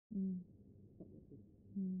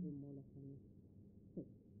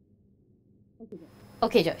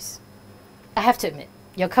Okay, Joyce. I have to admit,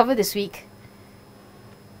 your cover this week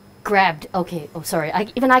grabbed. Okay, oh sorry.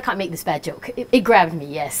 Even I can't make this bad joke. It grabbed me.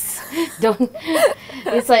 Yes. Don't.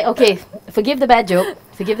 It's like okay, forgive the bad joke.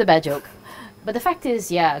 Forgive the bad joke. But the fact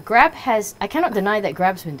is, yeah, Grab has. I cannot deny that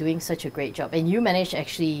Grab's been doing such a great job, and you managed to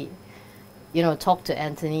actually, talk to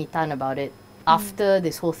Anthony Tan about it after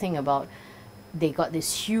this whole thing about they got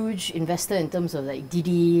this huge investor in terms of like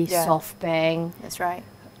Didi, Yeah. SoftBank. That's right.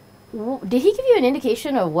 Did he give you an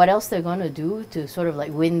indication of what else they're going to do to sort of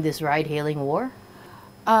like win this ride-hailing war?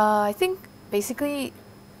 I think basically,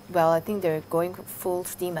 well, I think they're going full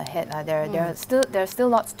steam ahead. There are still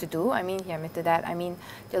lots to do. I mean, he admitted that. I mean,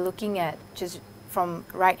 they're looking at just from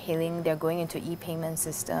ride-hailing, they're going into e-payment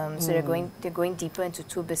systems. So they're going deeper into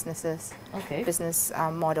two business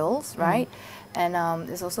models, right? And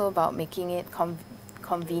it's also about making it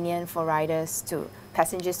convenient for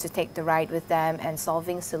passengers to take the ride with them and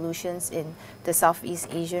solving solutions in the Southeast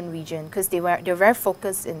Asian region because they're very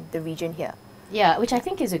focused in the region here. Yeah, which I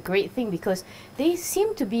think is a great thing because they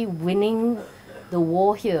seem to be winning the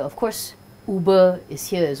war here. Of course, Uber is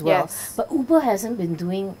here as well. Yes. But Uber hasn't been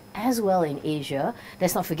doing as well in Asia.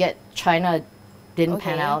 Let's not forget, China didn't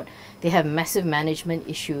pan out. They have massive management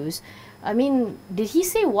issues. I mean, did he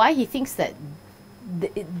say why he thinks that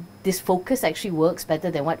this focus actually works better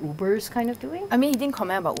than what Uber's kind of doing? I mean, he didn't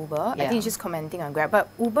comment about Uber. I think he's just commenting on Grab. But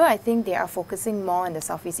Uber, I think they are focusing more on the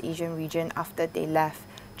Southeast Asian region after they left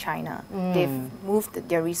China. They've moved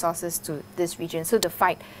their resources to this region. So the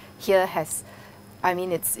fight here has, I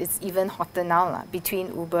mean, it's even hotter now between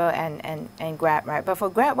Uber and Grab, right? But for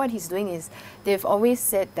Grab, what he's doing is they've always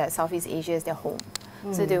said that Southeast Asia is their home.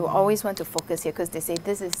 So they will always want to focus here because they say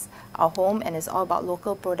this is our home and it's all about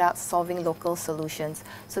local products, solving local solutions.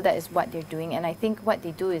 So that is what they're doing. And I think what they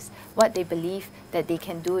do is, what they believe that they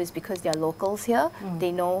can do is because they're locals here,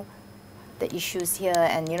 they know the issues here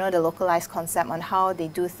and, the localized concept on how they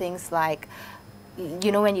do things like,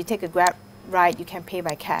 when you take a Grab ride, you can pay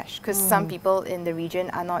by cash because some people in the region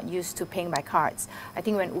are not used to paying by cards. I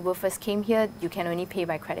think when Uber first came here, you can only pay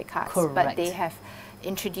by credit cards. Correct. But they have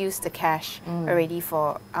introduced the cash already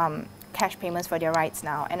for cash payments for their rides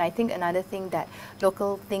now. And I think another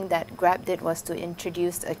local thing that Grab did was to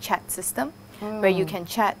introduce a chat system where you can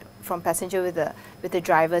chat from passenger with the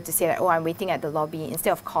driver to say like, oh, I'm waiting at the lobby instead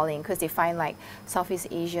of calling because they find like Southeast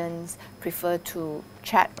Asians prefer to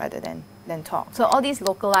chat rather than talk. So all these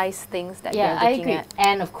localized things that they're looking at.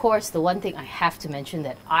 And of course, the one thing I have to mention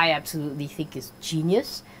that I absolutely think is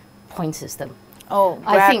genius, point system. Oh,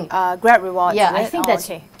 I think Grab rewards. Yeah, I think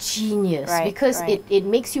that's genius because right. it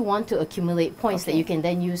makes you want to accumulate points that you can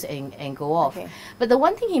then use and go off. But the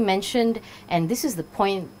one thing he mentioned, and this is the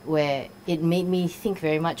point where it made me think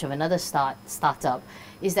very much of another startup,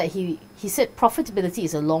 is that he said profitability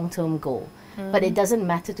is a long-term goal. But it doesn't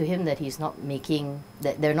matter to him that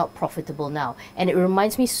that they're not profitable now. And it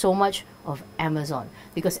reminds me so much of Amazon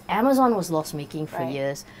because Amazon was loss-making for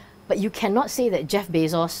years. But you cannot say that Jeff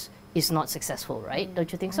Bezos is not successful, right?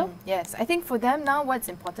 Don't you think so? Yes, I think for them now what's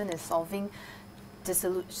important is solving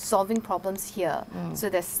problems here. So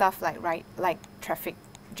there's stuff like traffic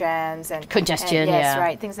jams and congestion,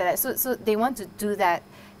 things like that. So they want to do that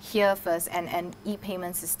here first and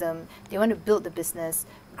e-payment system. They want to build the business,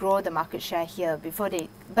 grow the market share here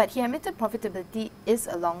but he admitted profitability is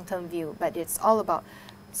a long-term view, but it's all about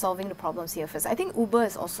solving the problems here first. I think Uber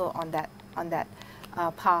is also on that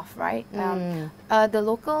path, right?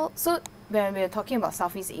 So when we're talking about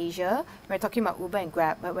Southeast Asia, we're talking about Uber and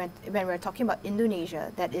Grab, but when we're talking about Indonesia,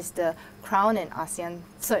 that is the crown in ASEAN,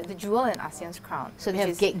 the jewel in ASEAN's crown. So they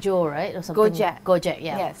have Gojek, right? Or something? Gojek,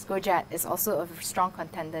 yeah. Yes, Gojek is also a strong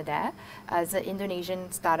contender there. It's an Indonesian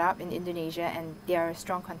startup in Indonesia, and they are a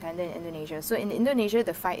strong contender in Indonesia. So in Indonesia,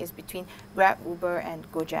 the fight is between Grab, Uber, and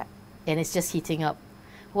Gojek. And it's just heating up.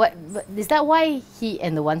 But is that why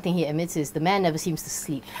and the one thing he admits is the man never seems to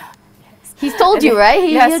sleep? He's told you, right?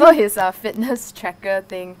 I saw his fitness tracker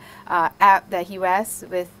thing app that he wears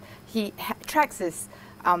he tracks his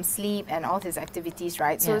sleep and all his activities,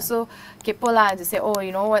 right? So kepo lah to say, oh,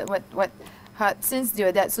 you know what since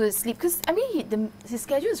you're that so sleep, because I mean his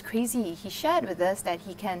schedule is crazy. He shared with us that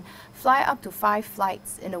he can fly up to 5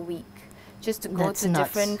 flights in a week just to go to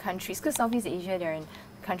different countries, because Southeast Asia, they're in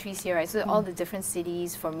countries here, right? So all the different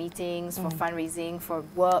cities for meetings, for fundraising, for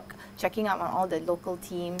work, checking up on all the local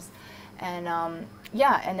teams. And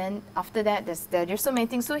and then after that, there's so many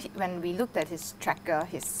things. So when we looked at his tracker,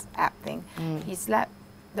 his app thing, he slept,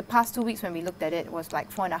 the past 2 weeks when we looked at it, was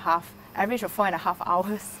like 4.5 average of 4.5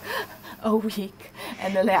 hours a week,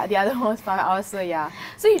 and the other one was 5 hours. So yeah,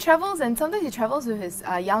 so he travels, and sometimes he travels with his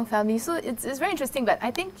young family. So it's very interesting. But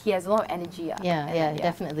I think he has a lot of energy. Yeah,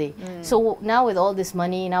 definitely. So now with all this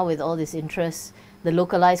money, now with all this interest, the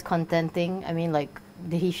localized content thing, I mean, like,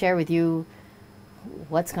 did he share with you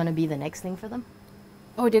what's going to be the next thing for them?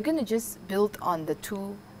 Oh, they're going to just build on the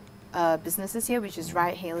two businesses here, which is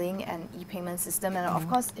ride-hailing and e-payment system, and of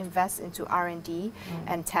course invest into R&D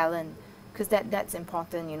and talent, because that's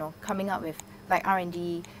important, you know, coming up with like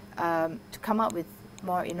R&D to come up with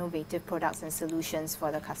more innovative products and solutions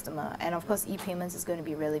for the customer. And of course, e-payments is going to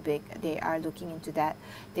be really big. They are looking into that.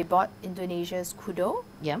 They bought Indonesia's Kudo.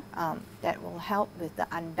 That will help with the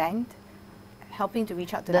unbanked, helping to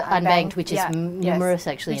reach out to the unbanked, which is numerous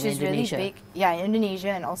actually which in is Indonesia. Really big, in Indonesia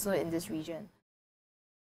and also in this region.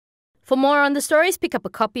 For more on the stories, pick up a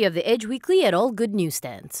copy of The Edge Weekly at all good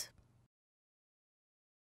newsstands.